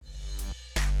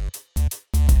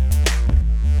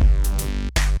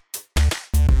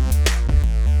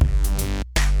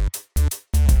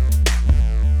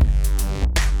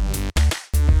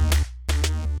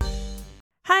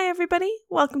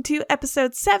Welcome to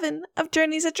episode 7 of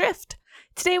Journeys Adrift.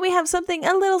 Today we have something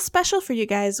a little special for you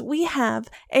guys. We have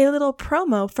a little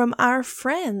promo from our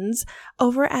friends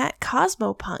over at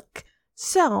Cosmopunk.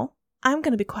 So, I'm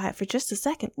going to be quiet for just a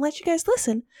second and let you guys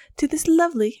listen to this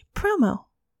lovely promo.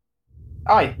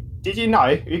 Hi, did you know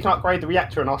you can upgrade the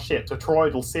reactor in our ship to a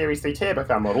toroidal Series 3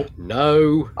 turbofan model?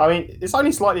 No. I mean, it's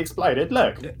only slightly exploded,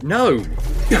 look. No.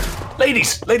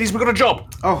 Ladies, we've got a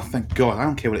job. Oh, thank God, I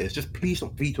don't care what it is. Just please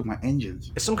stop vetoing my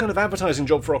engines. It's some kind of advertising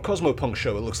job for our Cosmopunk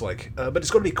show, it looks like. But it's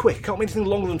got to be quick. Can't be anything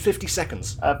longer than 50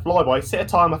 seconds. Flyboy, set a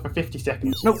timer for 50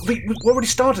 seconds. No, we've already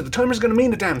started. The timer's going to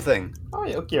mean a damn thing. Oh,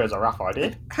 it'll give us a rough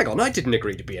idea. Hang on, I didn't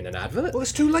agree to be in an advert. Well,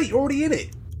 it's too late. You're already in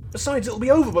it. Besides, it'll be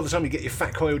over by the time you get your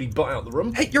fat coyote butt out the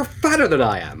room. Hey, you're fatter than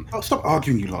I am. Oh, stop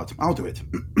arguing, you lot. I'll do it.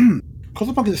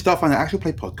 Cosmopunk is a Starfinder actual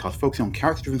play podcast focusing on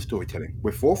character-driven storytelling.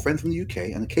 We're 4 friends from the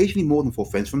UK, and occasionally more than 4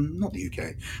 friends from not the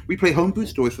UK. We play homebrewed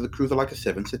stories for the crew of the Leica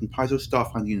 7 set in Paizo's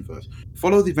Starfinder universe.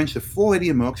 Follow the adventures of 4 lady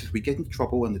and mercs as we get into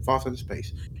trouble and the far side of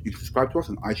space. You can subscribe to us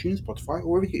on iTunes, Spotify, or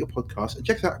wherever you get your podcasts, and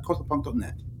check us out at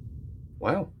cosmopunk.net.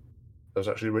 Wow. That was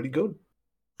actually really good.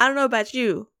 I don't know about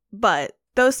you, but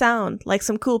those sound like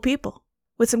some cool people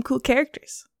with some cool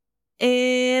characters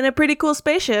in a pretty cool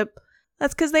spaceship.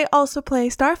 That's because they also play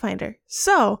Starfinder.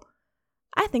 So,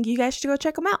 I think you guys should go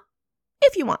check them out,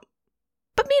 if you want.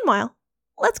 But meanwhile,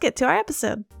 let's get to our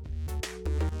episode.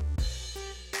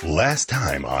 Last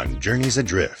time on Journeys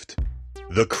Adrift,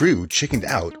 the crew chickened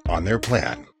out on their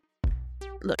plan.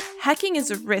 Look, hacking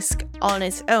is a risk on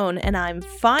its own, and I'm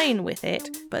fine with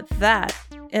it, but that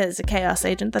is a Chaos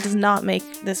Agent. That does not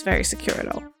make this very secure at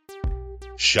all.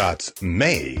 Shots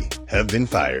may have been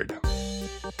fired.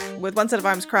 With one set of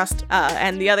arms crossed,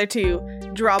 and the other two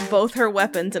draw both her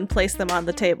weapons and place them on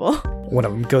the table. One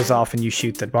of them goes off and you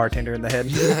shoot the bartender in the head.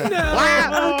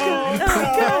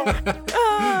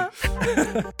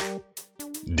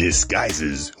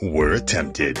 Disguises were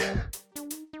attempted.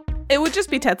 It would just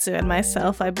be Tetsu and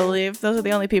myself, I believe. Those are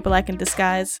the only people I can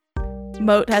disguise.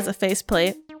 Moat has a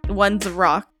faceplate. One's a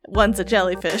rock. One's a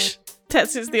jellyfish.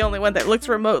 Tetsu's the only one that looks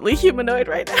remotely humanoid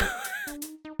right now.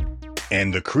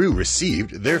 And the crew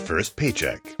received their first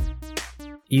paycheck.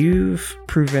 You've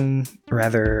proven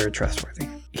rather trustworthy.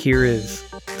 Here is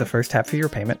the first half of your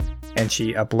payment, and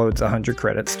she uploads 100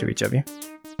 credits to each of you.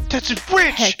 That's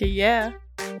rich! Heck yeah.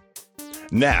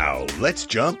 Now, let's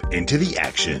jump into the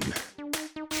action.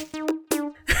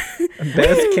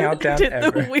 Best countdown Did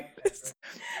ever. the weirdest.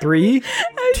 3,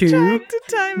 I 2, tried to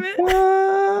time it. 1.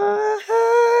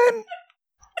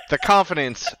 The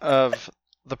confidence of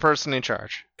the person in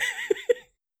charge.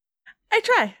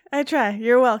 I try.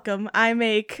 You're welcome. I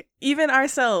make even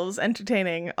ourselves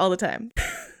entertaining all the time.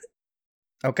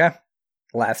 Okay.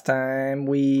 Last time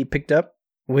we picked up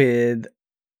with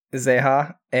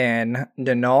Zeha and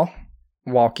Nanal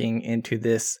walking into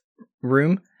this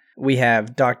room. We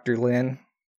have Dr. Lin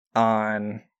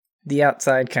on the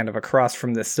outside, kind of across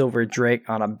from the Silver Drake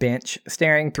on a bench,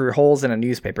 staring through holes in a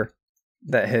newspaper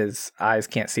that his eyes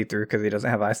can't see through because he doesn't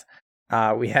have eyes.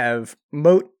 We have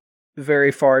Moat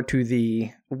very far to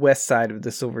the west side of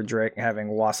the Silver Drake, having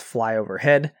Wasp fly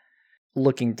overhead,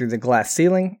 looking through the glass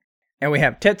ceiling. And we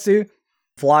have Tetsu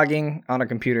vlogging on a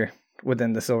computer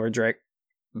within the Silver Drake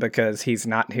because he's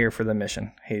not here for the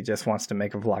mission. He just wants to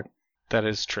make a vlog. That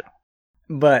is true.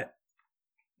 But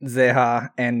Zeha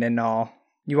and Ninal,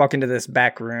 you walk into this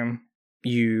back room.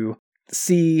 You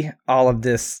see all of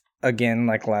this again,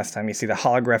 like last time. You see the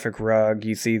holographic rug.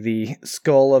 You see the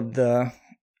skull of the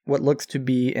what looks to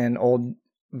be an old,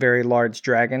 very large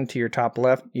dragon to your top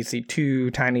left. You see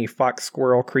 2 tiny fox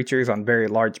squirrel creatures on very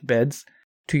large beds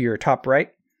to your top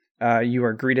right. You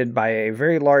are greeted by a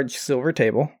very large silver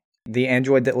table. The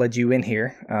android that led you in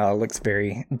here looks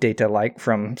very Data-like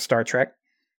from Star Trek.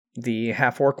 The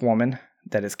half-orc woman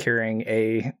that is carrying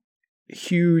a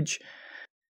huge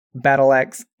battle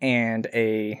axe and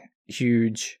a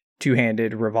huge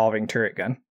 2-handed revolving turret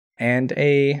gun. And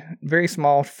a very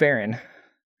small Farron,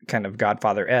 kind of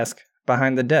Godfather-esque,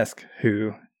 behind the desk,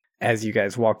 who, as you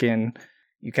guys walk in,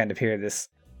 you kind of hear this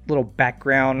little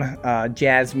background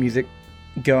jazz music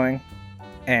going,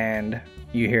 and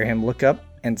you hear him look up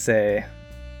and say,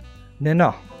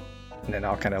 "No."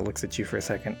 Ninal kind of looks at you for a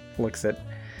second, looks at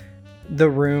the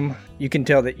room. You can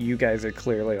tell that you guys are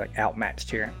clearly like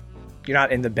outmatched here. You're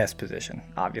not in the best position,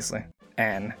 obviously.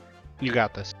 And You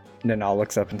got this. Ninal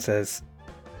looks up and says,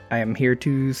 "I am here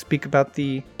to speak about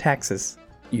the taxes."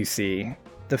 You see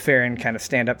the Farron kind of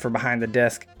stand up from behind the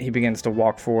desk. He begins to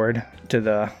walk forward to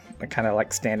the kind of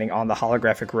like standing on the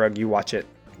holographic rug. You watch it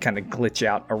kind of glitch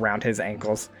out around his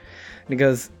ankles. And he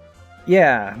goes,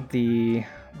 "Yeah, the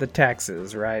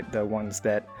taxes, right? The ones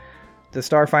that the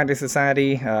Starfinder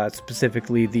Society,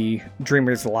 specifically the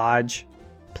Dreamers Lodge,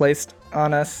 placed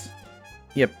on us.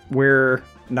 Yep, we're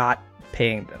not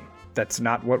paying them. That's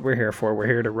not what we're here for. We're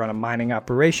here to run a mining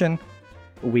operation.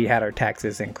 We had our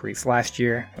taxes increase last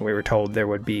year, and we were told there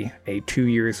would be a 2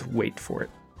 years wait for it.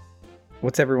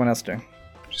 What's everyone else doing?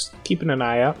 Just keeping an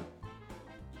eye out.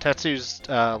 Tetsu's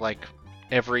like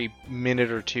every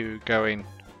minute or two going,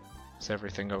 is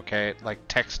everything okay? Like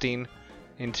texting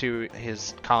into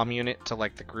his comm unit to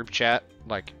like the group chat,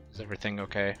 like, is everything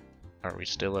okay? Are we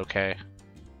still okay?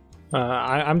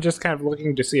 I'm just kind of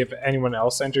looking to see if anyone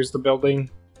else enters the building.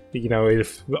 You know,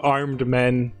 if armed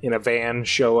men in a van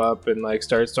show up and like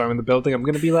start storming the building, I'm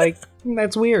gonna be like,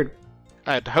 that's weird.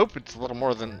 I'd hope it's a little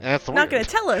more than that's Not weird. gonna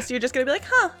tell us. You're just gonna be like,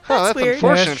 that's that's weird.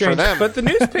 unfortunate. That's for strange. them. But the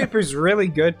newspaper's really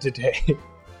good today.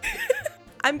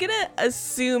 I'm gonna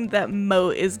assume that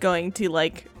Moat is going to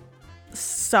like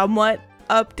somewhat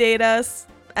update us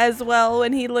as well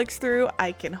when he looks through.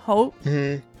 I can hope.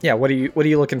 Yeah, what are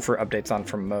you looking for updates on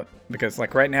from Moat? Because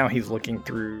like right now he's looking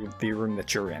through the room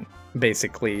that you're in.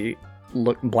 Basically,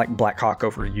 look like Black Hawk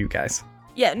over you guys.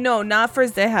 Yeah, no, not for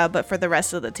Zeha, but for the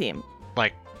rest of the team.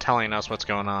 Like telling us what's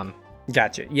going on.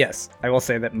 Gotcha. Yes, I will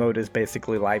say that Moat is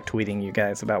basically live tweeting you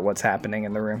guys about what's happening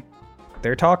in the room.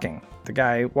 They're talking. The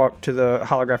guy walked to the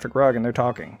holographic rug and they're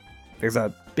talking. There's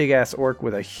a big ass orc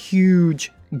with a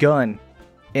huge gun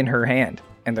in her hand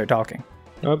and they're talking.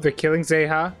 Oh, they're killing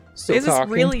Zeha. Still There's talking.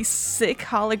 this really sick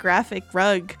holographic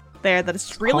rug there that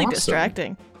is really awesome.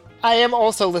 distracting. I am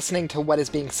also listening to what is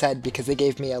being said because they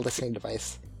gave me a listening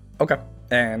device. Okay.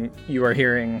 And you are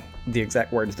hearing the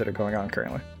exact words that are going on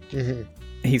currently. Mm-hmm.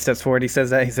 He steps forward, he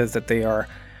says that they are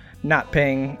not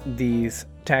paying these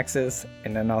taxes,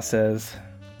 and then all says,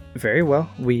 very well,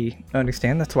 we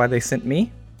understand, that's why they sent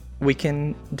me. We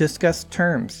can discuss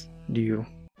terms. Do you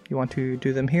want to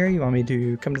do them here? You want me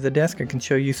to come to the desk? I can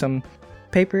show you some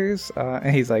papers?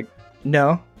 And he's like,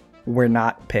 no, we're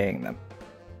not paying them.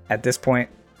 At this point,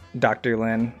 Dr.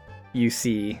 Lin, you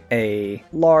see a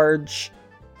large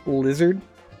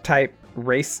lizard-type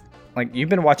race. Like, you've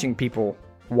been watching people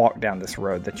walk down this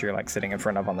road that you're, like, sitting in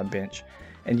front of on the bench.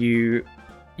 And you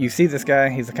see this guy.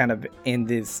 He's kind of in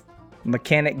this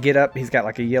mechanic get-up. He's got,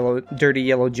 like, a dirty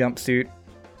yellow jumpsuit.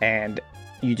 And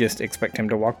you just expect him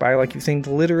to walk by like you've seen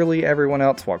literally everyone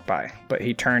else walk by. But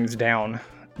he turns down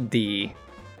the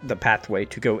pathway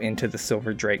to go into the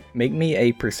Silver Drake. Make me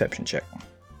a perception check.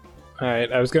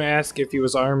 Alright, I was gonna ask if he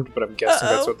was armed, but I'm guessing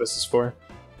that's what this is for.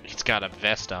 He's got a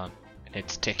vest on, and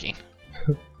it's ticking.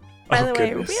 By the way,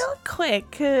 goodness. real quick,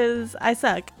 because I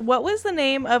suck. What was the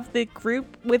name of the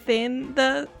group within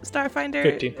the Starfinder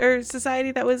 50. or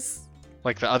Society that was...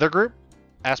 Like the other group?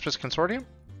 Aspis Consortium?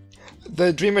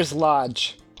 The Dreamers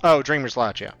Lodge. Oh, Dreamer's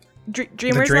Lodge, yeah.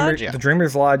 Dreamers Lodge? Yeah. The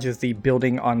Dreamers Lodge is the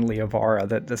building on Leovara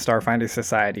that the Starfinder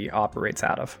Society operates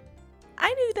out of.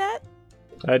 I knew that.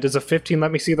 Does a 15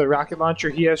 let me see the rocket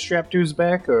launcher he has strapped to his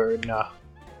back, or nah?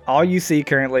 All you see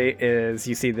currently is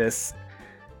you see this,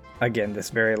 again,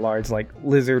 this very large like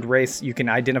lizard race. You can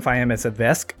identify him as a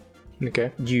Vesk.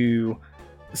 Okay. You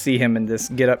see him in this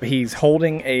get-up. He's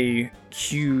holding a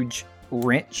huge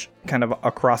wrench kind of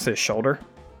across his shoulder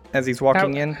as he's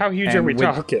walking in. How huge and are we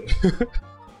talking?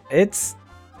 It's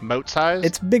Moat size?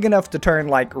 it's big enough to turn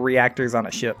like reactors on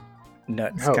a ship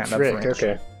nuts Oh, kind frick, of wrench.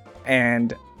 okay.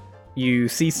 And you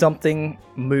see something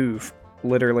move,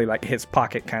 literally like his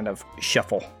pocket kind of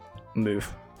shuffle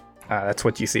move. That's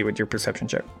what you see with your perception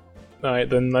check. Alright,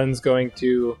 then Len's going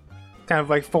to kind of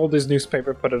like fold his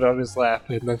newspaper, put it on his lap,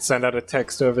 and then send out a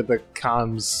text over the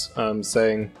comms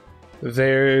saying,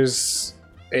 there's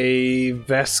a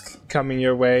Vesk coming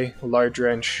your way, a large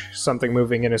wrench, something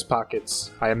moving in his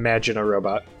pockets. I imagine a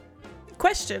robot.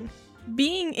 Question.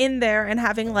 Being in there and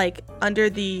having like under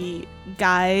the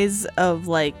guise of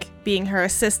like being her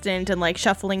assistant and like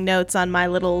shuffling notes on my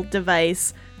little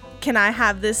device, can I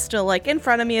have this still like in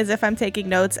front of me as if I'm taking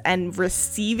notes and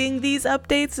receiving these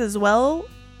updates as well?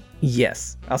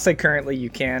 Yes, I'll say currently you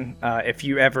can. If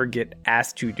you ever get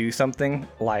asked to do something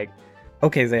like,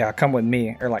 okay, Zeha, come with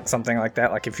me, or like something like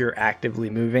that, like if you're actively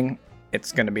moving,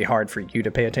 it's going to be hard for you to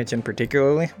pay attention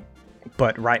particularly.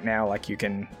 But right now, like you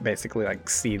can basically like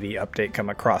see the update come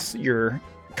across your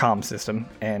comm system,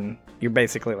 and you're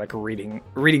basically like reading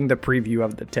the preview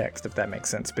of the text, if that makes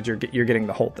sense. But you're getting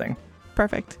the whole thing.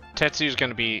 Perfect. Tetsu's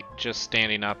gonna be just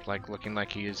standing up, like looking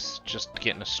like he's just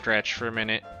getting a stretch for a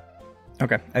minute.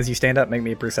 Okay, as you stand up, make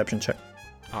me a perception check.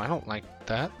 Oh, I don't like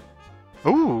that.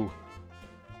 Ooh.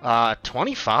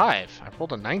 25. I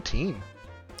rolled a 19.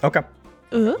 Okay.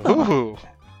 Ooh. Ooh.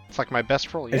 It's like my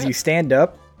best roll yet. As you stand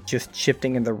up, just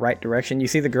shifting in the right direction, you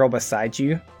see the girl beside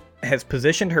you has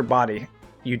positioned her body.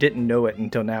 You didn't know it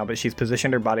until now, but she's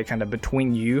positioned her body kind of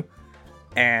between you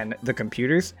and the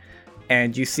computers.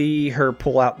 And you see her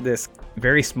pull out this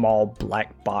very small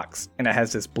black box, and it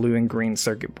has this blue and green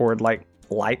circuit board like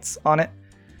lights on it.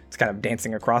 It's kind of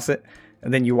dancing across it.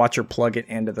 And then you watch her plug it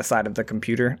into the side of the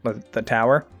computer, the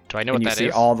tower. Do I know what that is? And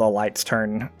you see all the lights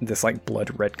turn this like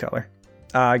blood red color.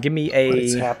 Give me a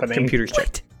computer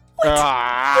check.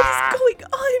 What is going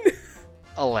on?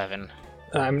 11.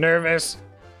 I'm nervous.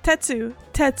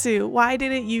 Tetsu, why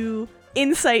didn't you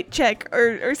insight check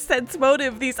or sense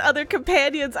motive these other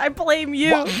companions? I blame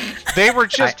you. What? They were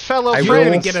just fellow friends. friends.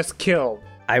 Trying to get us killed.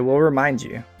 I will remind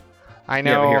you. I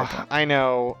know.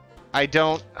 I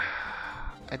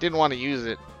didn't want to use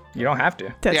it. You don't have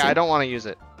to. Tetsu. Yeah, I don't want to use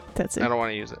it. Tetsu. I don't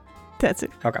want to use it. Tetsu.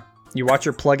 Okay. You watch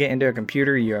her plug it into a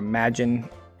computer. You imagine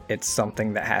it's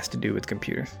something that has to do with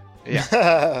computers.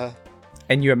 Yeah.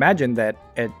 And you imagine that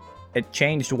it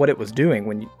changed what it was doing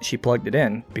when she plugged it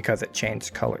in because it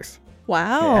changed colors.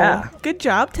 Wow. Yeah. Good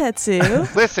job,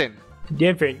 Tetsu. Listen.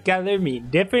 Different color mean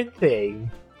different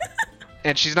thing.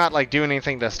 And she's not like doing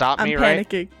anything to stop me, I'm right?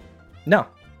 panicking. No.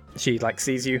 She like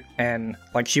sees you, and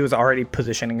like she was already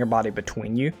positioning her body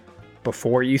between you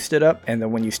before you stood up, and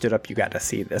then when you stood up you got to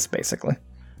see this basically.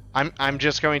 I'm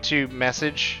just going to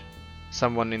message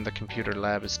someone in the computer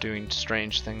lab is doing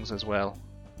strange things as well.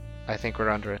 I think we're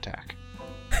under attack.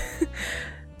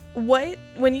 What,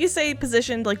 when you say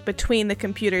positioned like between the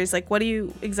computers, like what do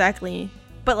you exactly?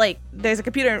 But like there's a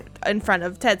computer in front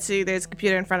of Tetsu, there's a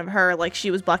computer in front of her, like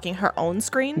she was blocking her own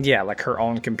screen? Yeah, like her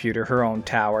own computer, her own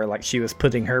tower, like she was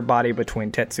putting her body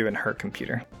between Tetsu and her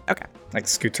computer. Okay. Like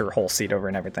scoots her whole seat over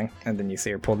and everything. And then you see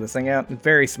her pull this thing out. It's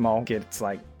very small, it's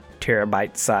like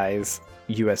terabyte size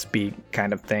USB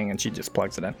kind of thing, and she just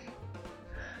plugs it in.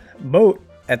 Moat,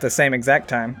 at the same exact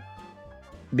time,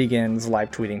 begins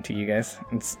live tweeting to you guys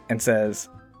and says,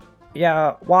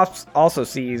 yeah, Wasp also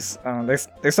sees there's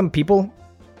some people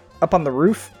up on the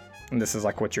roof, and this is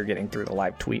like what you're getting through the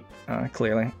live tweet,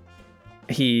 clearly.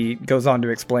 He goes on to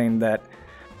explain that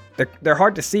they're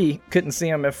hard to see, couldn't see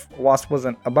them if Wasp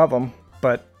wasn't above them,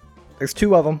 but there's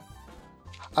two of them.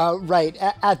 Right,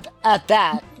 at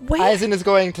that, Wait. Aizen is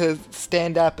going to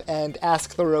stand up and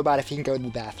ask the robot if he can go to the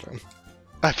bathroom.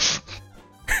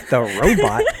 The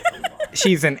robot?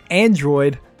 She's an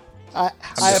android. I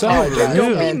So apologize.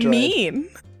 rude. Android. Mean.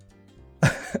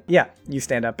 Yeah, you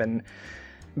stand up, and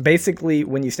basically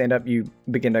when you stand up, you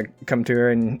begin to come to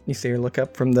her, and you see her look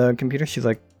up from the computer. She's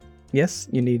like, yes,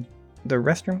 you need the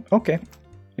restroom? Okay.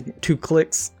 2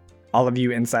 clicks. All of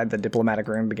you inside the diplomatic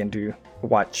room begin to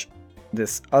watch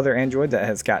this other android that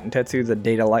has gotten Tetsu, the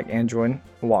data-like android,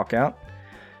 walk out.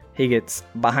 He gets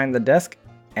behind the desk,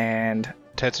 and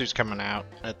Tetsu's coming out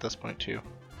at this point too.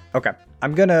 okay,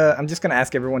 I'm just gonna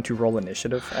ask everyone to roll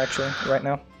initiative actually right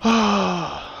now.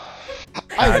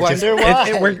 I wonder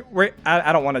why.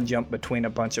 I don't want to jump between a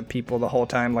bunch of people the whole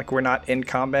time. Like, we're not in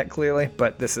combat clearly,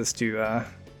 but this is to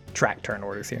track turn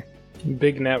orders here.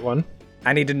 Big net one.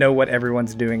 I need to know what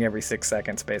everyone's doing every 6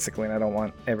 seconds, basically, and I don't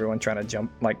want everyone trying to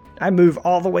jump. Like, I move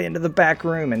all the way into the back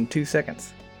room in 2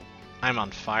 seconds. I'm on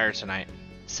fire tonight.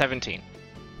 17.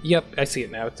 Yep, I see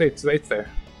it now. It's there.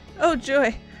 Oh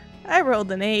joy. I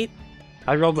rolled an 8.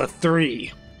 I rolled a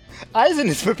 3. Aizen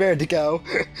is prepared to go.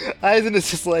 Aizen is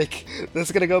just like, this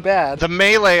is gonna go bad. The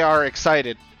melee are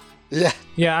excited. Yeah.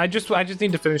 Yeah, I just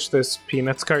need to finish this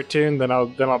Peanuts cartoon, then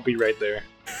I'll be right there.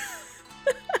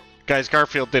 Guys,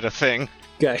 Garfield did a thing.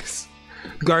 Guys,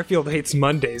 Garfield hates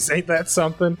Mondays. Ain't that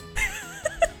something?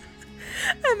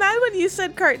 I'm mad when you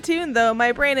said cartoon though.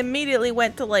 My brain immediately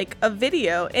went to like a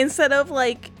video instead of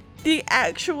like the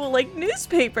actual like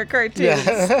newspaper cartoons.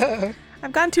 Yeah.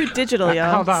 I've gone too digital,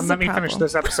 y'all. Hold This on, is let a me finish problem.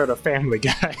 this episode of Family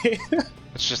Guy.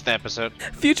 It's just the episode.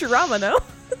 Futurama, no?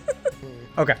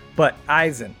 Okay, but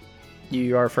Aizen,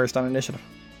 you are first on initiative.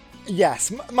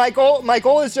 Yes, my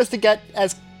goal is just to get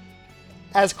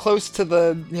as close to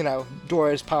the door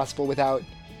as possible without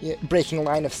breaking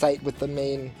line of sight with the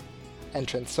main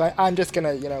entrance. So I'm just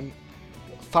gonna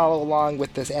follow along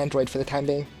with this android for the time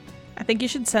being. I think you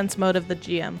should sense mode of the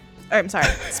GM. Or, I'm sorry,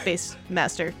 Space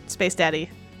Master, Space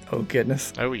Daddy. Oh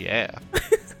goodness. Oh yeah.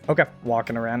 Okay,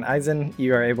 walking around. Aizen,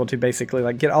 you are able to basically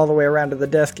like get all the way around to the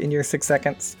desk in your 6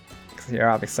 seconds. Because you're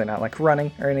obviously not like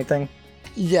running or anything.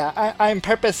 Yeah, I'm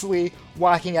purposely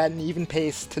walking at an even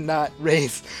pace to not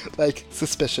raise like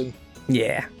suspicion.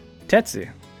 Yeah. Tetsu.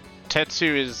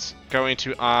 Tetsu is going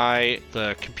to eye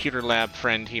the computer lab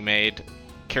friend he made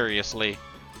curiously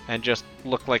and just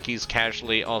look like he's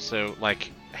casually also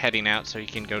like heading out so he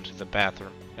can go to the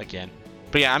bathroom again.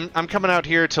 But yeah, I'm coming out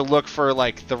here to look for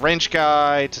like the wrench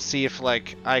guy to see if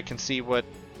like I can see what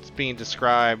it's being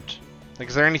described. Like,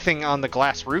 is there anything on the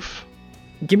glass roof?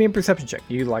 Give me a perception check.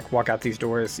 You like walk out these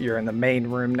doors. You're in the main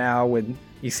room now. With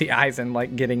you see Eisen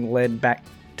like getting led back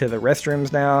to the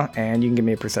restrooms now, and you can give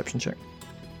me a perception check.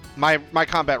 My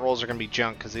combat rolls are gonna be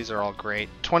junk because these are all great.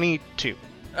 22.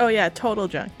 Oh yeah, total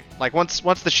junk. Like once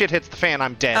the shit hits the fan,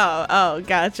 I'm dead. Oh,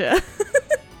 gotcha.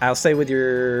 I'll say with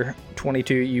your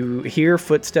 22, you hear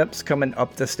footsteps coming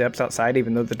up the steps outside,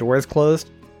 even though the door is closed.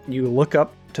 You look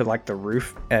up to like the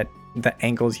roof at the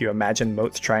angles you imagine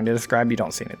Moat's trying to describe. You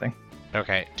don't see anything.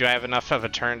 Okay. Do I have enough of a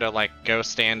turn to like go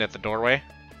stand at the doorway?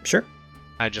 Sure.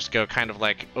 I just go kind of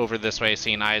like over this way,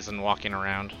 seeing Eisen walking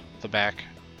around the back.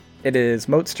 It is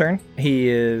Moat's turn. He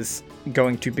is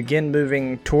going to begin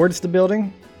moving towards the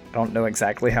building. I don't know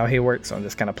exactly how he works, so I'm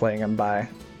just kind of playing him by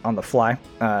on the fly.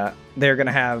 They're going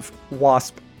to have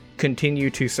Wasp continue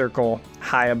to circle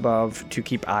high above to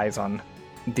keep eyes on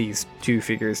these two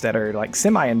figures that are like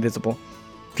semi-invisible.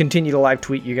 Continue to live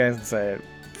tweet you guys and say,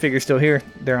 figure's still here.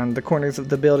 They're on the corners of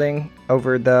the building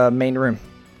over the main room.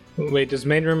 Wait, does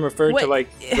main room refer to like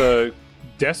the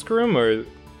desk room or?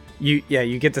 You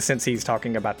get the sense he's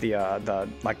talking about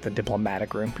the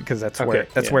diplomatic room because that's Okay,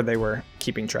 where they were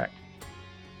keeping track.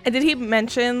 And did he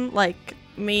mention like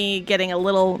me getting a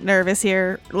little nervous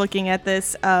here looking at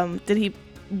this?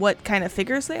 What kind of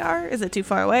figures they are? Is it too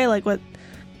far away? Like what?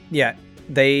 Yeah,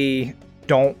 they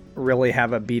don't really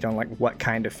have a beat on like what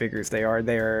kind of figures they are.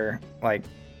 They're like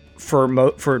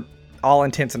for all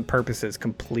intents and purposes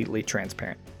completely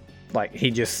transparent. Like he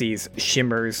just sees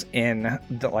shimmers in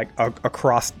the like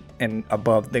across and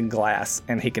above the glass,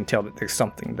 and he can tell that there's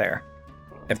something there.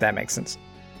 If that makes sense.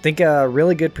 Think a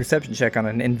really good perception check on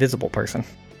an invisible person.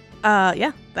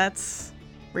 Yeah, that's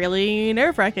really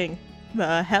nerve-wracking.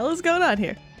 The hell is going on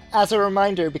here? As a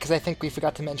reminder, because I think we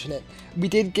forgot to mention it, we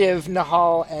did give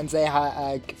Nahal and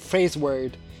Zeha a phrase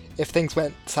word if things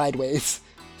went sideways.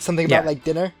 Something about like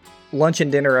dinner. Lunch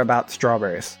and dinner about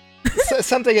strawberries.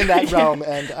 Something in that realm,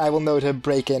 and I will know to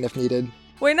break in if needed.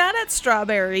 We're not at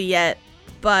Strawberry yet,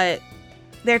 but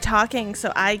they're talking,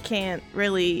 so I can't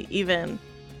really even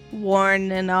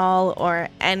warn and all or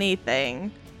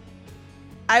anything.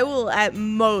 I will at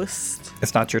most...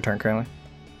 It's not your turn currently.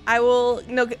 I will...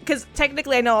 No, because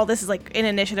technically I know all this is like in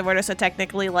initiative order, so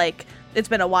technically like it's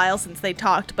been a while since they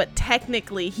talked, but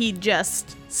technically he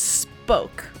just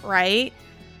spoke, right?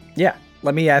 Yeah.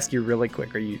 Let me ask you really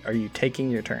quick. Are you taking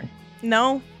your turn?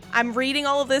 No. I'm reading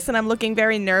all of this and I'm looking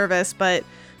very nervous, but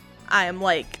I am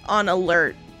like on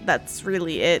alert. That's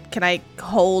really it. Can I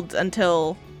hold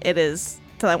until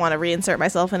I want to reinsert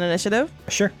myself in initiative?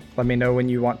 Sure. Let me know when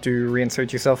you want to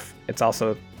reinsert yourself. It's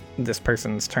also this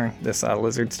person's turn, this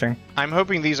lizard's turn. I'm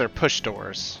hoping these are push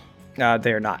doors.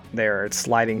 They're not. They're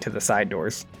sliding to the side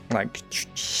doors. Like...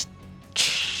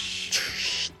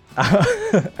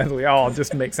 and we all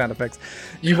just make sound effects.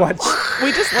 You watch...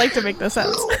 We just like to make those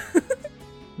sounds.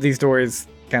 These doors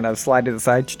kind of slide to the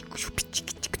side.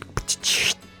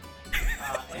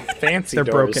 Fancy They're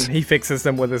doors. broken. He fixes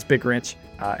them with his big wrench,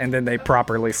 and then they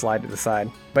properly slide to the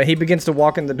side. But he begins to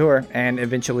walk in the door and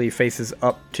eventually faces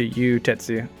up to you,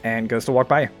 Tetsu, and goes to walk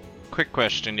by you. Quick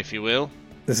question, if you will.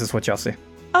 This is what y'all see.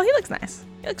 Oh, he looks nice.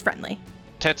 He looks friendly.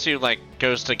 Tetsu, like,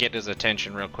 goes to get his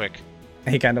attention real quick.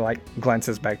 He kind of, like,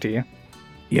 glances back to you.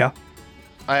 Yeah?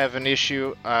 I have an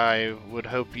issue I would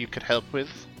hope you could help with.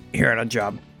 Here on a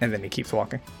job. And then he keeps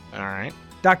walking. Alright.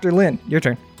 Dr. Lin, your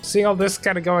turn. Seeing all this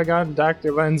kind of going on,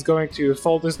 Dr. Len's going to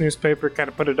fold his newspaper, kind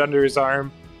of put it under his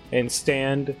arm, and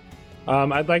stand.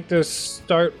 I'd like to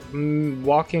start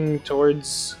walking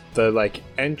towards the, like,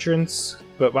 entrance.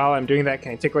 But while I'm doing that,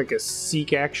 can I take, like, a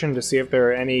seek action to see if there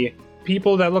are any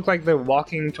people that look like they're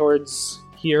walking towards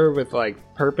here with, like,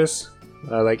 purpose?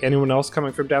 Like anyone else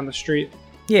coming from down the street?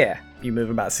 Yeah. You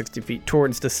move about 60 feet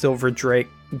towards the Silver Drake.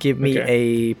 Give me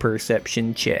a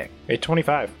perception check. A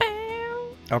 25.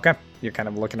 Okay. You're kind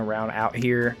of looking around out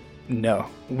here. No.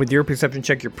 With your perception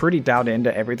check, you're pretty dialed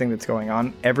into everything that's going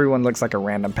on. Everyone looks like a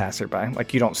random passerby.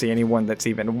 Like you don't see anyone that's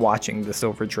even watching the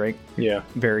Silver Drake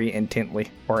very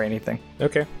intently or anything.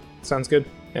 Okay. Sounds good.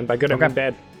 And by good, I mean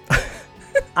bad.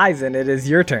 Eisen, it is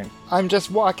your turn. I'm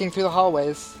just walking through the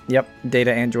hallways. Yep.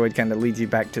 Data Android kind of leads you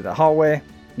back to the hallway.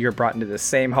 You're brought into the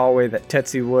same hallway that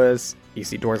Tetsu was. You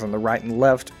see doors on the right and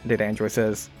left. Data Android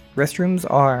says, restrooms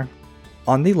are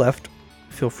on the left.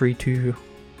 Feel free to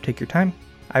take your time.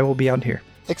 I will be out here.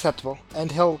 Acceptable.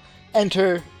 And he'll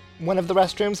enter one of the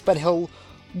restrooms, but he'll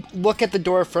look at the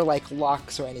door for, like,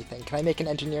 locks or anything. Can I make an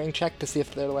engineering check to see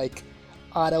if they're, like,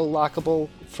 auto-lockable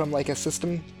from, like, a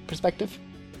system perspective?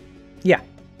 Yeah.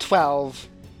 12.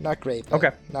 Not great, but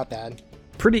okay. Not bad.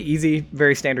 Pretty easy,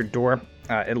 very standard door.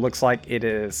 It looks like it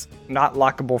is not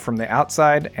lockable from the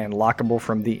outside and lockable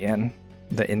from the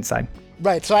inside.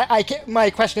 Right, so I can't, my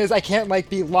question is, I can't, like,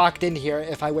 be locked in here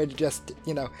if I were to just,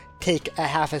 take a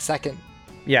half a second.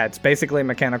 Yeah, it's basically a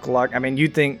mechanical lock. I mean,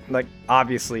 you'd think, like,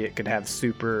 obviously it could have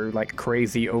super, like,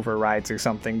 crazy overrides or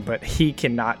something, but he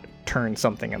cannot turn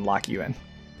something and lock you in.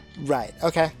 Right,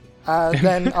 okay.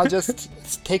 Then I'll just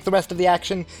take the rest of the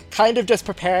action, kind of just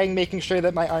preparing, making sure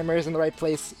that my armor is in the right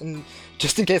place, and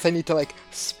just in case I need to, like,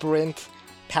 sprint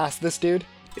past this dude.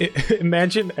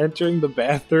 Imagine entering the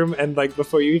bathroom and, like,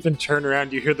 before you even turn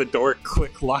around, you hear the door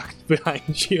click locked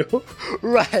behind you.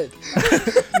 Right.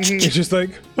 It's just like,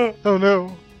 oh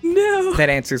no. No. That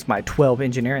answers my 12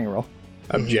 engineering roll.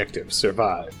 Objective,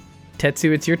 survive.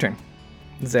 Tetsu, it's your turn.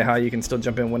 Zeha, you can still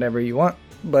jump in whenever you want,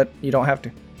 but you don't have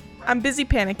to. I'm busy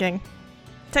panicking.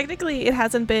 Technically, it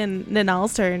hasn't been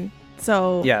Ninal's turn,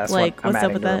 so, Yeah, that's like, what I'm what's up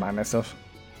adding with to that? remind myself.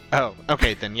 Oh,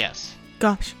 okay, then yes.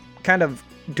 Gosh. Kind of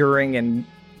during and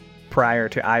prior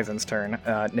to Eisen's turn,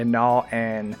 Ninal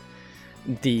and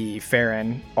the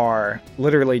Farron are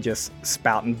literally just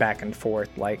spouting back and forth,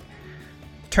 like,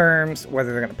 terms,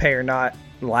 whether they're going to pay or not.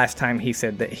 Last time he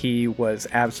said that he was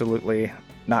absolutely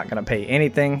not going to pay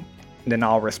anything.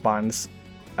 Ninal responds,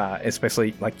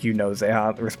 especially, like,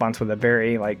 Zeha responds with a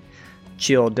very, like,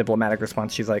 chill, diplomatic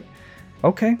response. She's like,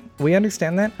 okay, we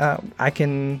understand that.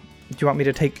 Do you want me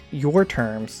to take your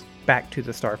terms back to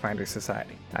the Starfinder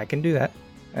Society? I can do that.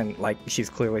 And, like, she's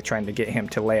clearly trying to get him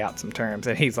to lay out some terms.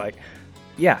 And he's like,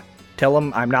 yeah, tell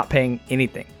him I'm not paying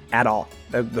anything at all.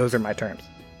 Those are my terms.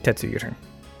 Tetsu, your turn.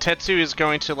 Tetsu is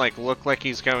going to, like, look like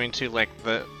he's going to, like,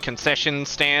 the concession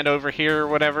stand over here or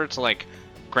whatever to, like,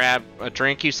 grab a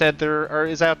drink you said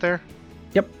is out there?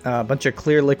 Yep, a bunch of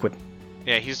clear liquid.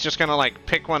 Yeah, he's just gonna, like,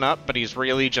 pick one up, but he's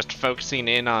really just focusing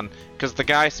in on... Because the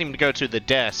guy seemed to go to the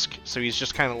desk, so he's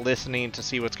just kind of listening to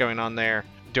see what's going on there.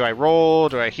 Do I roll?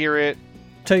 Do I hear it?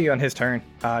 Tell you on his turn.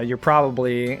 You're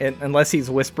probably... Unless he's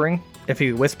whispering. If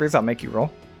he whispers, I'll make you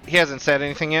roll. He hasn't said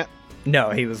anything yet? No,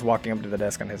 he was walking up to the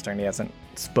desk on his turn. He hasn't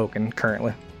spoken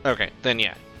currently. Okay, then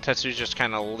yeah. Tetsu's just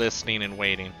kind of listening and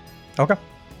waiting. Okay.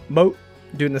 Moat,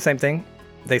 doing the same thing.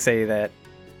 They say that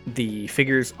the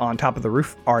figures on top of the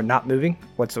roof are not moving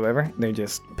whatsoever. They're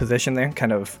just positioned there,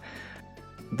 kind of...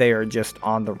 They are just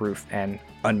on the roof and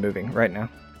unmoving right now,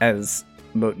 as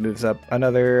Moat moves up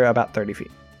another about 30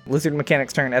 feet. Lizard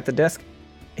Mechanic's turn at the desk.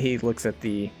 He looks at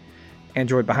the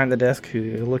android behind the desk,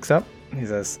 who looks up. He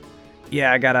says,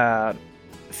 yeah, I gotta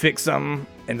fix something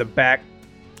in the back.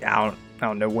 I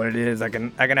don't know what it is. I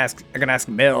can ask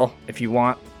Mill if you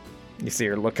want. You see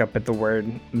her look up at the word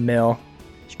Mill.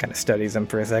 She kind of studies him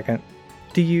for a second.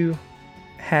 Do you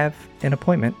have an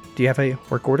appointment? Do you have a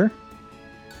work order?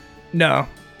 No.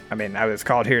 I mean, I was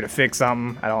called here to fix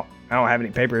something. I don't have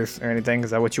any papers or anything. Is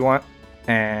that what you want?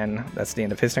 And that's the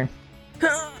end of his turn.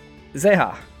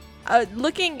 Zeha.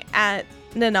 Looking at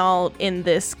Ninal in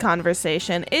this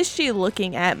conversation, is she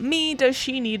looking at me? Does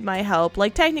she need my help?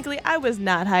 Like, technically, I was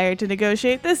not hired to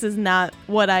negotiate. This is not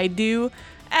what I do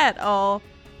at all.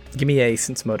 Give me a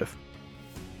sense motive.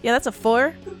 Yeah, that's a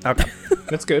 4. Okay.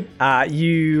 That's good.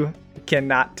 You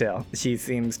cannot tell. She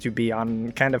seems to be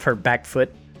on kind of her back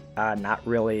foot. Not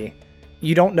really.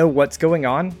 You don't know what's going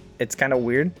on. It's kind of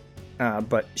weird.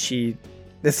 But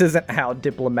this isn't how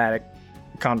diplomatic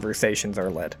conversations are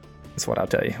led. That's what I'll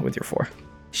tell you with your 4.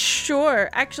 Sure.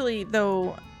 Actually,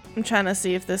 though, I'm trying to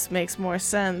see if this makes more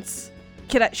sense.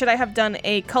 Should I have done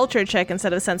a culture check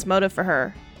instead of sense motive for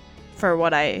her? For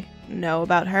what I know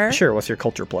about her? Sure. What's your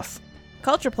culture plus?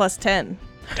 Culture plus 10.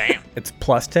 Damn. It's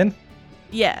plus 10?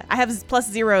 Yeah, I have plus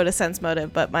 0 to sense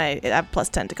motive, but I have plus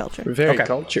 10 to culture. Very Okay.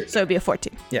 cultured. So it'd be a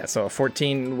 14. Yeah, so a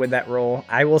 14 with that roll.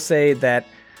 I will say that,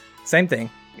 same thing.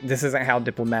 This isn't how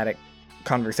diplomatic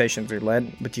conversations are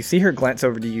led, but you see her glance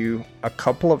over to you a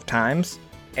couple of times,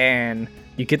 and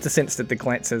you get the sense that the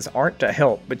glances aren't to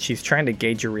help, but she's trying to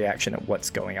gauge your reaction at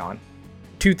what's going on.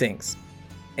 2 things.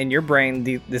 In your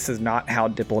brain, this is not how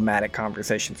diplomatic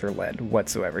conversations are led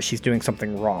whatsoever. She's doing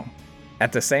something wrong.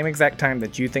 At the same exact time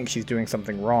that you think she's doing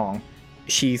something wrong,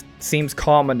 she seems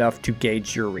calm enough to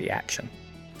gauge your reaction.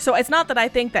 So it's not that I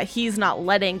think that he's not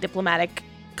letting diplomatic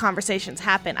conversations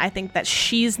happen. I think that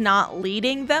she's not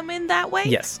leading them in that way.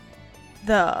 Yes.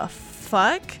 The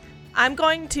fuck?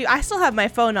 I still have my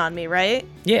phone on me, right?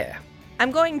 Yeah.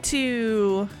 I'm going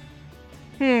to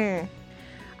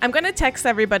text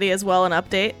everybody as well an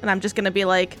update, and I'm just going to be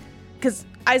like, because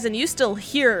Eisen, you still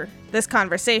hear this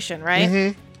conversation, right?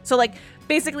 Mm-hmm. So, like,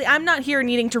 basically, I'm not here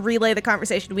needing to relay the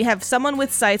conversation. We have someone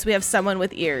with sights, we have someone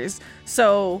with ears.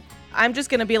 So, I'm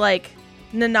just gonna be like,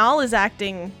 Ninal is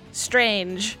acting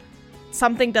strange.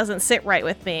 Something doesn't sit right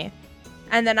with me.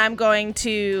 And then I'm going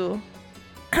to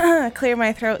clear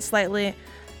my throat slightly.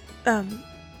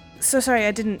 So sorry,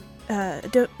 I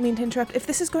don't mean to interrupt. If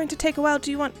this is going to take a while, do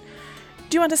you want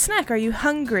a snack? Are you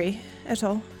hungry at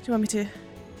all? Do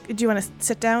you want to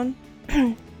sit down?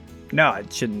 No,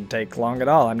 it shouldn't take long at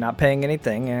all. I'm not paying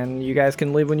anything, and you guys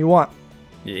can leave when you want.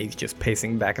 He's just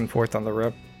pacing back and forth on the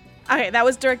rope. Okay, that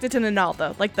was directed to Nanal,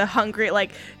 though. Like the hungry,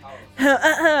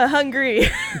 hungry.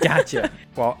 Gotcha.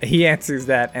 Well, he answers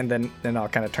that, and then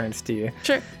Nanal kind of turns to you.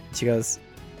 Sure. She goes,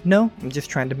 "No, I'm just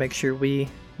trying to make sure we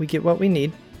get what we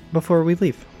need before we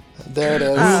leave." There it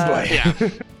is.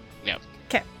 Yeah.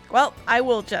 Okay. Well, I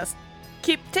will just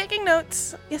keep taking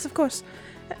notes. Yes, of course.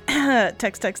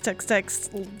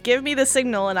 Text. Give me the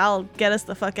signal and I'll get us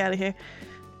the fuck out of here.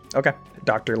 Okay.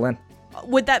 Dr. Lin.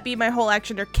 Would that be my whole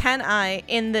action, or can I,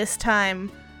 in this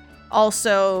time,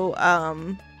 also,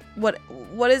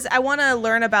 what is, I want to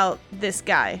learn about this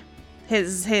guy,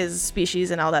 his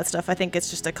species and all that stuff. I think it's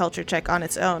just a culture check on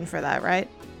its own for that, right?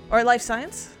 Or life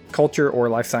science? Culture or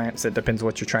life science, it depends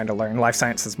what you're trying to learn. Life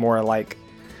science is more like,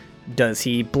 does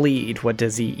he bleed? What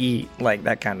does he eat? Like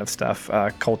that kind of stuff.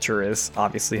 Culture is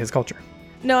obviously his culture.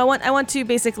 No, I want to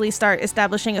basically start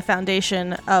establishing a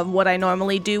foundation of what I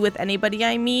normally do with anybody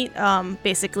I meet.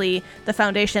 Basically, the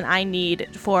foundation I need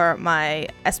for my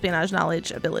espionage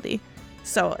knowledge ability.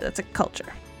 So that's a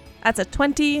culture. That's a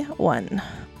 21.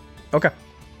 Okay.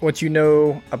 What you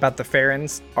know about the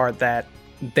Farrens are that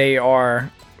they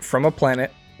are from a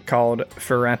planet called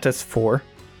Ferrantis 4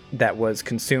 that was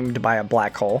consumed by a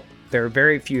black hole. There are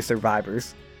very few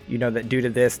survivors. You know that due to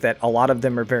this, that a lot of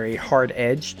them are very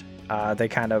hard-edged. They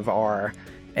kind of are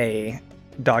a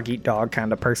dog-eat-dog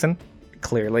kind of person.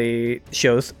 Clearly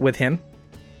shows with him.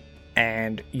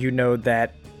 And you know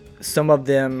that some of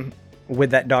them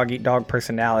with that dog-eat-dog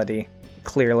personality,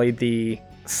 clearly the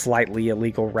slightly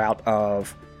illegal route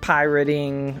of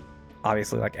pirating,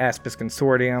 obviously like Aspis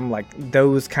Consortium, like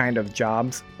those kind of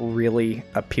jobs really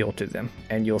appeal to them.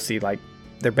 And you'll see like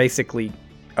they're basically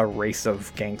a race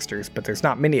of gangsters, but there's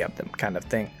not many of them kind of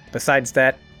thing. Besides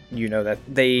that, you know that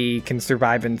they can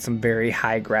survive in some very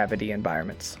high gravity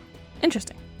environments.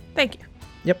 Interesting. Thank you.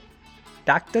 Yep.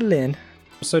 Dr. Lin.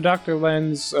 So Dr.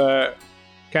 Len's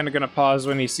kind of going to pause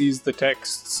when he sees the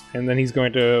texts, and then he's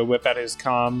going to whip out his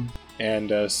comm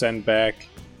and send back,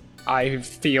 "I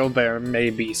feel there may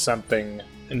be something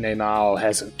Nanal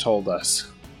hasn't told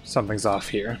us. Something's off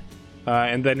here."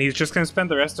 And then he's just going to spend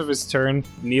the rest of his turn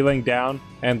kneeling down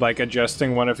and like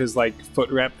adjusting one of his like foot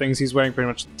wrap things he's wearing, pretty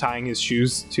much tying his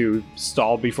shoes to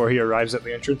stall before he arrives at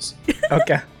the entrance.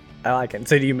 Okay. I like it.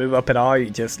 So do you move up at all, or are you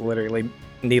just literally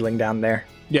kneeling down there?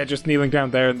 Yeah, just kneeling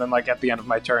down there, and then like at the end of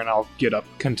my turn I'll get up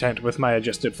content with my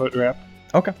adjusted foot wrap.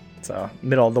 Okay. So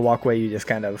middle of the walkway, you just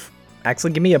kind of...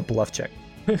 Actually, give me a bluff check.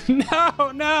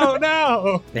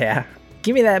 No! Yeah.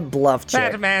 Give me that bluff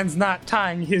check. That man's not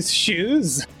tying his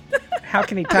shoes. How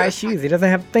can he tie shoes? He doesn't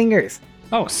have fingers.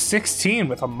 Oh, 16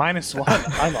 with a -1.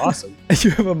 I'm awesome.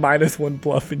 You have a -1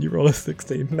 bluff and you roll a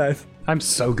 16. Nice. I'm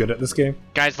so good at this game.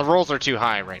 Guys, the rolls are too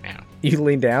high right now. You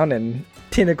lean down and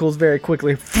tentacles very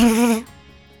quickly.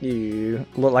 You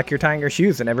look like you're tying your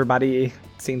shoes and everybody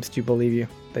seems to believe you.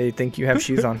 They think you have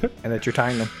shoes on and that you're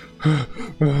tying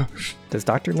them. Does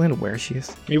Dr. Lin wear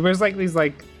shoes? He wears like these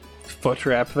like foot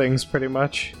wrap things pretty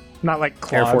much. Not like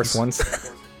clogs. Air Force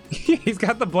Ones. He's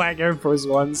got the black Air Force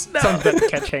Ones. No. Some that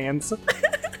catch hands.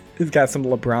 He's got some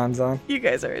LeBrons on. You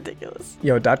guys are ridiculous.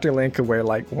 Yo, Dr. Lin could wear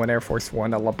like one Air Force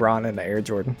One, a LeBron, and an Air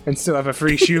Jordan. And still have a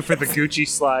free shoe for the Gucci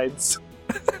slides.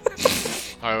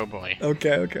 Oh boy.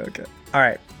 Okay. All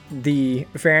right. The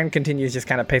Farron continues just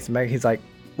kind of pacing back. He's like,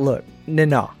 "Look,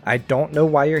 no, I don't know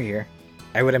why you're here.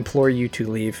 I would implore you to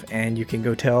leave, and you can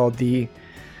go tell the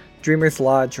Dreamer's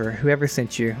Lodge or whoever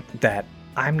sent you that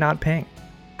I'm not paying.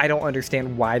 I don't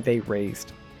understand why they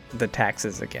raised the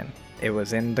taxes again. It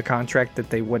was in the contract that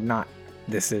they would not.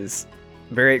 This is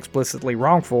very explicitly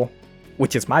wrongful,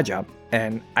 which is my job,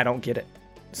 and I don't get it.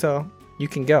 So you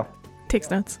can go."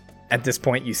 Takes notes. At this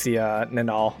point, you see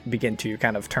Nanal begin to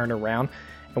kind of turn around,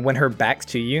 and when her back's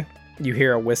to you, you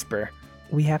hear a whisper,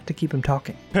 "We have to keep him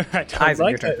talking." I don't Eisen,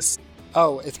 like your turn. this.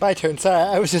 Oh, it's my turn. Sorry,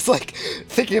 I was just like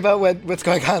thinking about what's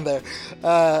going on there.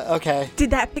 Okay.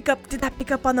 Did that pick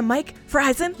up on the mic for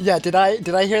Eisen? Yeah, did I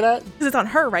hear that? Because it's on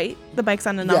her, right? The mic's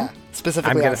on Nanal. Yeah,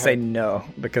 specifically. I'm on gonna her. say no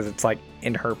because it's like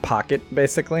in her pocket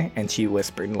basically, and she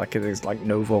whispered like there's like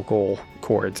no vocal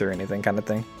cords or anything kind of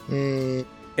thing.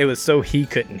 It was so he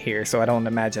couldn't hear, so I don't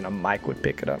imagine a mic would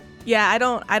pick it up. Yeah,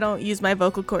 I don't use my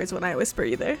vocal cords when I whisper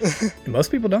either.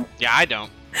 Most people don't. Yeah, I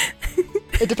don't.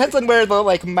 It depends on where the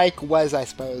like mic was, I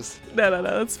suppose. No,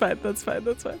 that's fine.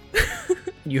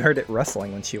 You heard it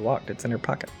rustling when she walked. It's in her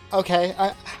pocket. Okay,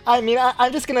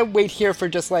 I'm just gonna wait here for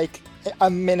just like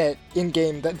a minute in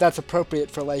game that's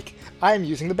appropriate for like I'm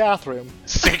using the bathroom.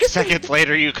 6 seconds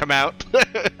later, you come out.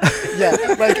 Yeah,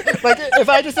 like if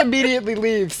I just immediately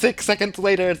leave 6 seconds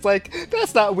later, it's like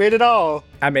that's not weird at all.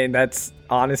 I mean, that's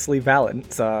honestly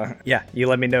valid. So yeah, you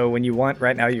let me know when you want.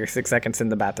 Right now, you're 6 seconds in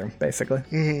the bathroom, basically.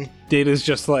 Mm-hmm. Data's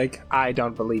just like, I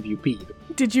don't believe you peed.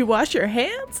 Did you wash your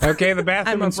hands? Okay, the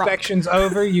bathroom inspection's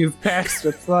over. You've passed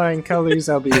with flying colors.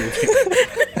 I'll be with you.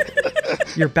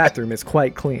 Your bathroom is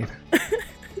quite clean.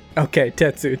 Okay,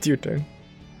 Tetsu, it's your turn.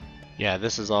 Yeah,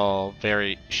 this is all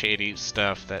very shady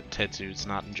stuff that Tetsu's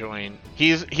not enjoying.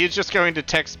 He's just going to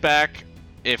text back,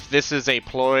 if this is a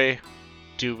ploy,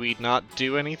 do we not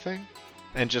do anything?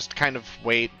 And just kind of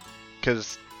wait,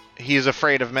 because he's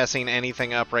afraid of messing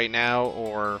anything up right now,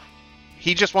 or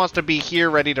he just wants to be here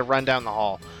ready to run down the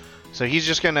hall. So he's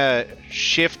just going to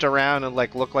shift around and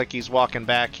like look like he's walking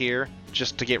back here,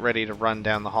 just to get ready to run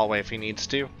down the hallway if he needs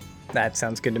to. That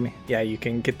sounds good to me. Yeah, you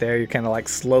can get there. You're kind of like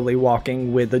slowly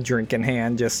walking with a drink in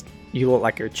hand. Just, you look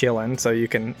like you're chilling, so you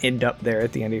can end up there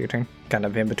at the end of your turn. Kind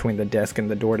of in between the desk and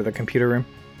the door to the computer room.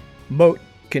 Moat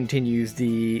continues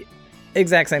the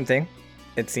exact same thing.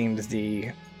 It seems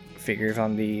the figures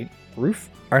on the roof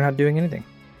are not doing anything.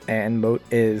 And Moat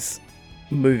is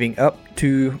moving up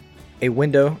to a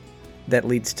window that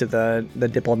leads to the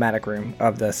diplomatic room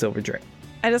of the Silver Drake.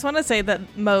 I just want to say that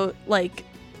Moat, like,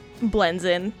 blends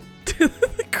in to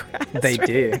the grass. They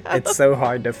do. Now. It's so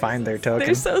hard to find their token.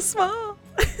 They're so small.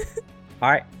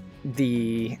 Alright.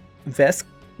 The Vesk,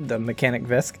 the mechanic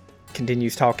Vesk,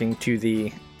 continues talking to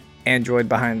the android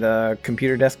behind the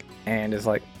computer desk and is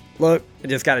like, look, I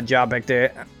just got a job back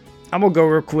there. I'm gonna go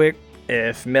real quick.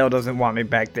 If Mel doesn't want me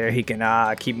back there, he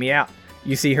can keep me out.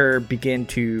 You see her begin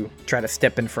to try to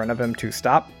step in front of him to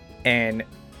stop, and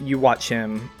you watch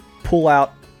him pull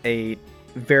out a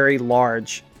very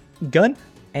large gun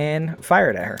and fire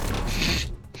it at her.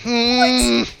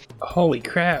 Holy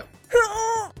crap.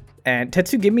 And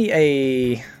Tetsu, give me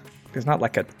a... There's not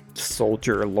like a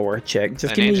soldier lore check.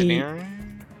 Just give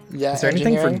engineering? me... Yeah, Is there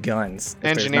anything for guns? If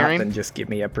Engineering? there's not, then just give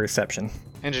me a perception.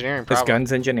 Engineering, Is probably.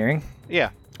 guns engineering? Yeah.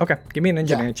 Okay, give me an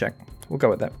engineering check. We'll go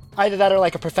with that. Either that or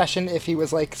like a profession if he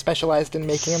was like specialized in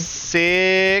making them.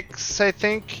 6, I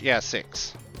think. Yeah,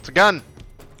 6. It's a gun.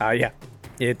 Yeah.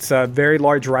 It's a very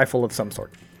large rifle of some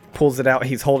sort. Pulls it out.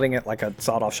 He's holding it like a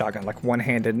sawed-off shotgun, like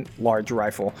one-handed large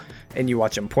rifle. And you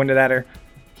watch him point it at her.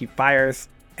 He fires,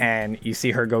 and you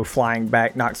see her go flying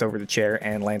back, knocks over the chair,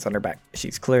 and lands on her back.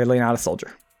 She's clearly not a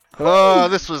soldier. Oh,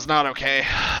 this was not okay.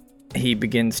 He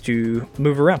begins to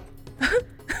move around.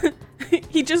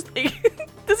 He just...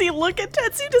 Does he look at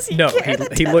Tetsu? Does he No, care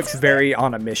that he looks Tetsu's very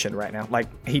on a mission right now. Like,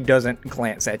 he doesn't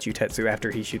glance at you, Tetsu,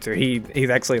 after he shoots her. He's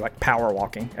actually, like, power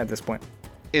walking at this point.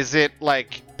 Is it,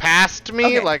 like, past me,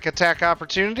 Okay. like attack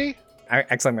opportunity? I'm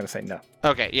going to say no.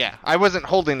 Okay, yeah. I wasn't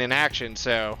holding an action,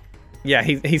 so... Yeah,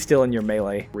 he's still in your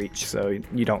melee reach, so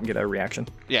you don't get a reaction.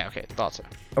 Yeah, okay, thought so.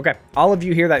 Okay, all of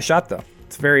you hear that shot, though.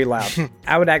 It's very loud.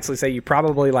 I would actually say you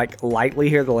probably, like, lightly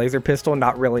hear the laser pistol,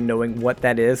 not really knowing what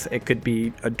that is. It could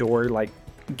be a door, like,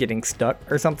 getting stuck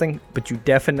or something, but you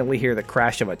definitely hear the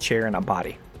crash of a chair and a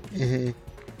body.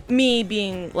 Mm-hmm. Me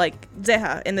being, like,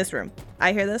 Zeha in this room.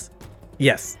 I hear this?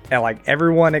 Yes, and, like,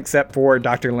 everyone except for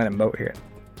Dr. Lynn and Moat hear it.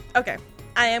 Okay.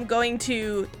 I am going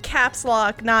to caps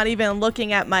lock, not even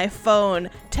looking at my phone,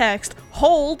 text,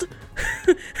 hold.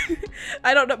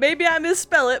 I don't know, maybe I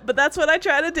misspell it, but that's what I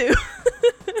try to do.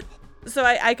 So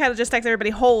I kind of just text everybody,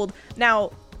 hold.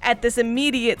 Now, at this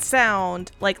immediate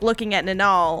sound, like looking at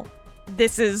Ninal,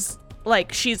 this is,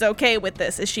 like, she's okay with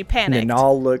this. Is she panicked?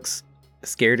 Ninal looks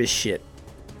scared as shit.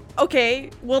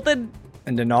 Okay, well then...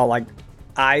 And Ninal, like,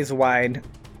 eyes wide.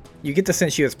 You get the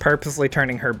sense she was purposely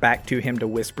turning her back to him to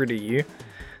whisper to you.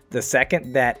 The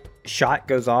second that shot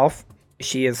goes off,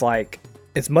 she is like,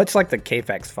 it's much like the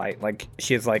K-Fax fight. Like,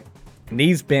 she is like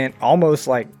knees bent, almost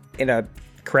like in a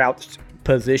crouched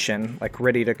position, like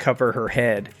ready to cover her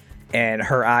head. And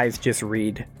her eyes just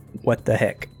read, what the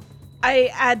heck?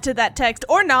 I add to that text,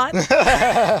 or not.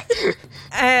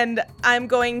 And I'm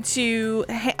going to...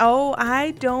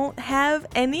 I don't have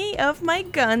any of my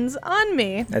guns on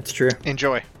me. That's true.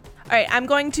 Enjoy. All right, I'm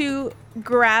going to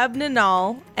grab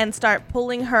Ninal and start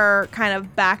pulling her kind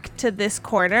of back to this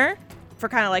corner for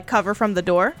kind of like cover from the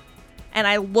door. And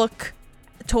I look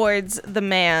towards the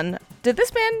man. Did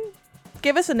this man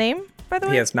give us a name, by the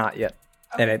way? He has not yet.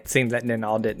 And it seemed that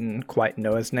Ninal didn't quite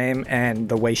know his name, and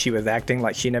the way she was acting,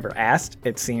 like she never asked,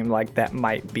 it seemed like that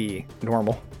might be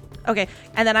normal. Okay,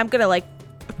 and then I'm gonna like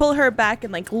pull her back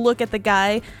and like look at the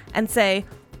guy and say,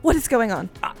 what is going on?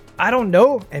 I don't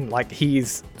know. And like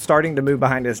he's starting to move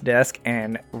behind his desk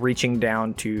and reaching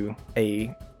down to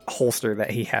a holster that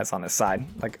he has on his side,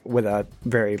 like with a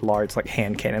very large like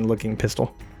hand cannon looking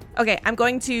pistol. Okay, I'm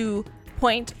going to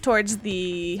point towards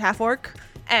the half-orc,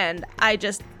 and I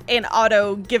just, in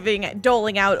auto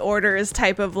doling out orders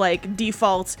type of like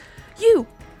default, you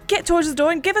get towards the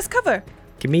door and give us cover.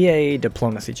 Give me a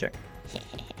diplomacy check.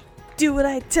 Do what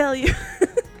I tell you.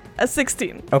 A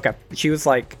 16. Okay. She was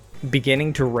like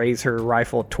beginning to raise her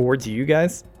rifle towards you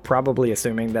guys, probably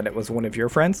assuming that it was one of your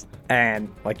friends.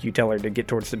 And like you tell her to get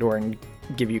towards the door and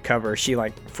give you cover. She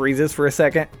like freezes for a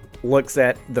second, looks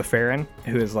at the Farron,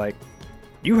 who is like,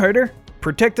 you heard her.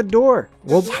 Protect the door.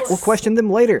 We'll question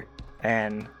them later.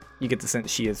 And you get the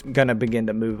sense she is gonna begin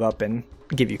to move up and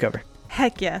give you cover.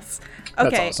 Heck yes. Okay,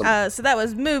 That's awesome. So that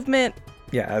was movement.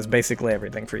 Yeah, that's basically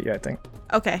everything for you, I think.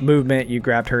 Okay. Movement, you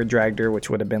grabbed her, dragged her, which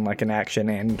would have been like an action,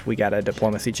 and we got a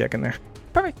diplomacy check in there.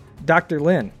 Perfect. Dr.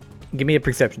 Lin, give me a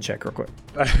perception check real quick.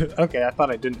 Okay, I thought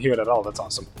I didn't hear it at all. That's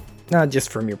awesome. No, just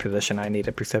from your position, I need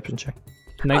a perception check.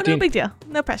 19. Oh, no big deal.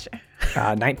 No pressure.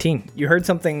 19. You heard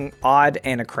something odd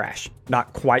and a crash.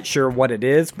 Not quite sure what it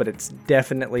is, but it's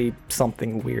definitely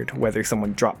something weird, whether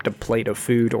someone dropped a plate of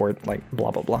food or like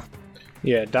blah, blah, blah.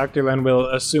 Yeah, Dr. Len will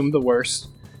assume the worst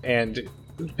and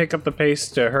pick up the pace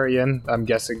to hurry in. I'm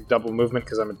guessing double movement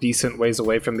because I'm a decent ways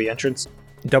away from the entrance.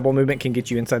 Double movement can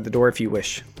get you inside the door if you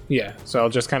wish. Yeah, so I'll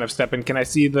just kind of step in. Can I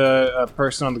see the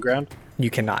person on the ground? You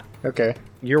cannot. Okay.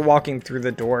 You're walking through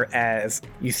the door as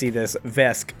you see this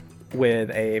Vesk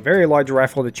with a very large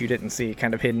rifle that you didn't see,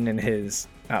 kind of hidden in his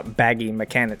baggy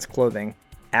mechanic's clothing,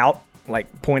 out,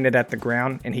 like pointed at the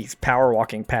ground, and he's power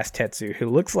walking past Tetsu, who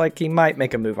looks like he might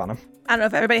make a move on him. I don't know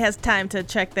if everybody has time to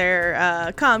check their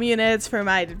comm units for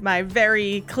my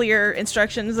very clear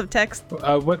instructions of text.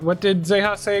 What did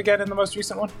Zeha say again in the most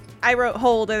recent one? I wrote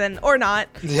hold and then or not.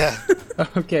 Yeah.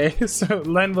 Okay, so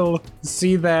Len will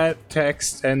see that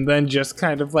text and then just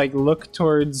kind of like look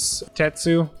towards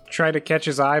Tetsu, try to catch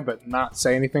his eye, but not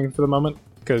say anything for the moment.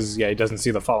 Because, yeah, he doesn't see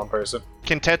the fallen person.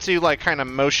 Can Tetsu, like, kind of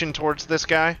motion towards this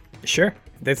guy? Sure.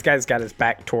 This guy's got his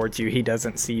back towards you. He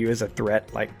doesn't see you as a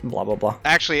threat, like, blah, blah, blah.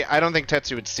 Actually, I don't think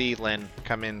Tetsu would see Len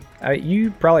come in.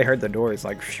 You probably heard the doors,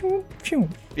 like, phew, phew.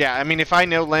 Yeah, I mean, if I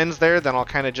know Len's there, then I'll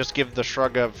kind of just give the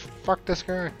shrug of, fuck this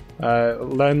guy.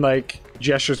 Len, like,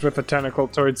 gestures with a tentacle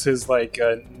towards his, like,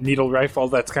 needle rifle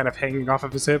that's kind of hanging off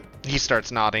of his hip. He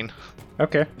starts nodding.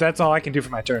 Okay, that's all I can do for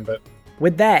my turn, but...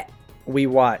 With that, we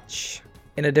watch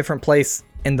in a different place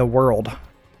in the world.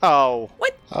 Oh.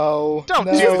 What? Oh. Don't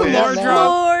no, do no, the lore no. drop.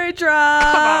 Lore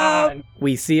drop.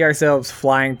 We see ourselves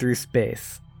flying through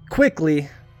space, quickly,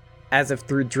 as if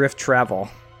through drift travel,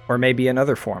 or maybe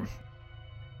another form.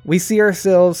 We see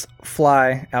ourselves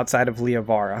fly outside of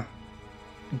Liavara,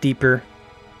 deeper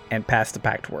and past the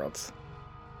Pact Worlds.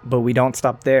 But we don't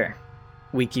stop there.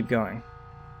 We keep going.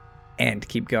 And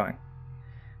keep going.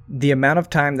 The amount of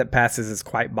time that passes is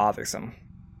quite bothersome.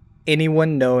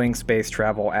 Anyone knowing space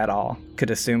travel at all could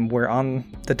assume we're on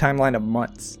the timeline of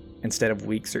months instead of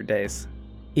weeks or days.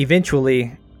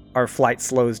 Eventually, our flight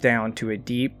slows down to a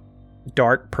deep,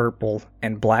 dark purple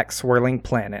and black swirling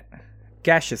planet,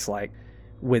 gaseous-like,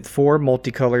 with 4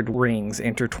 multicolored rings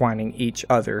intertwining each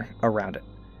other around it.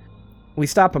 We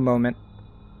stop a moment,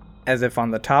 as if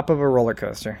on the top of a roller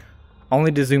coaster,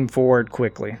 only to zoom forward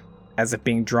quickly, as if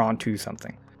being drawn to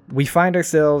something. We find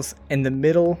ourselves in the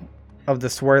middle of the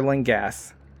swirling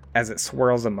gas as it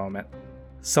swirls a moment,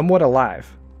 somewhat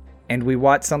alive, and we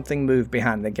watch something move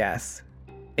behind the gas.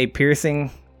 A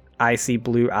piercing, icy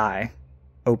blue eye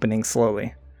opening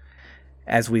slowly.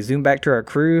 As we zoom back to our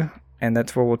crew, and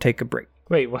that's where we'll take a break.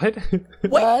 Wait, what?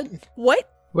 What?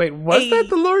 What? Wait, was that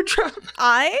the lore drop?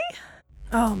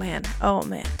 Oh man.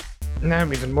 Now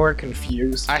I'm even more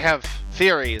confused. I have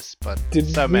theories, but Did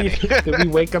so many. Did we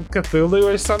wake up Cthulhu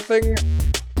or something?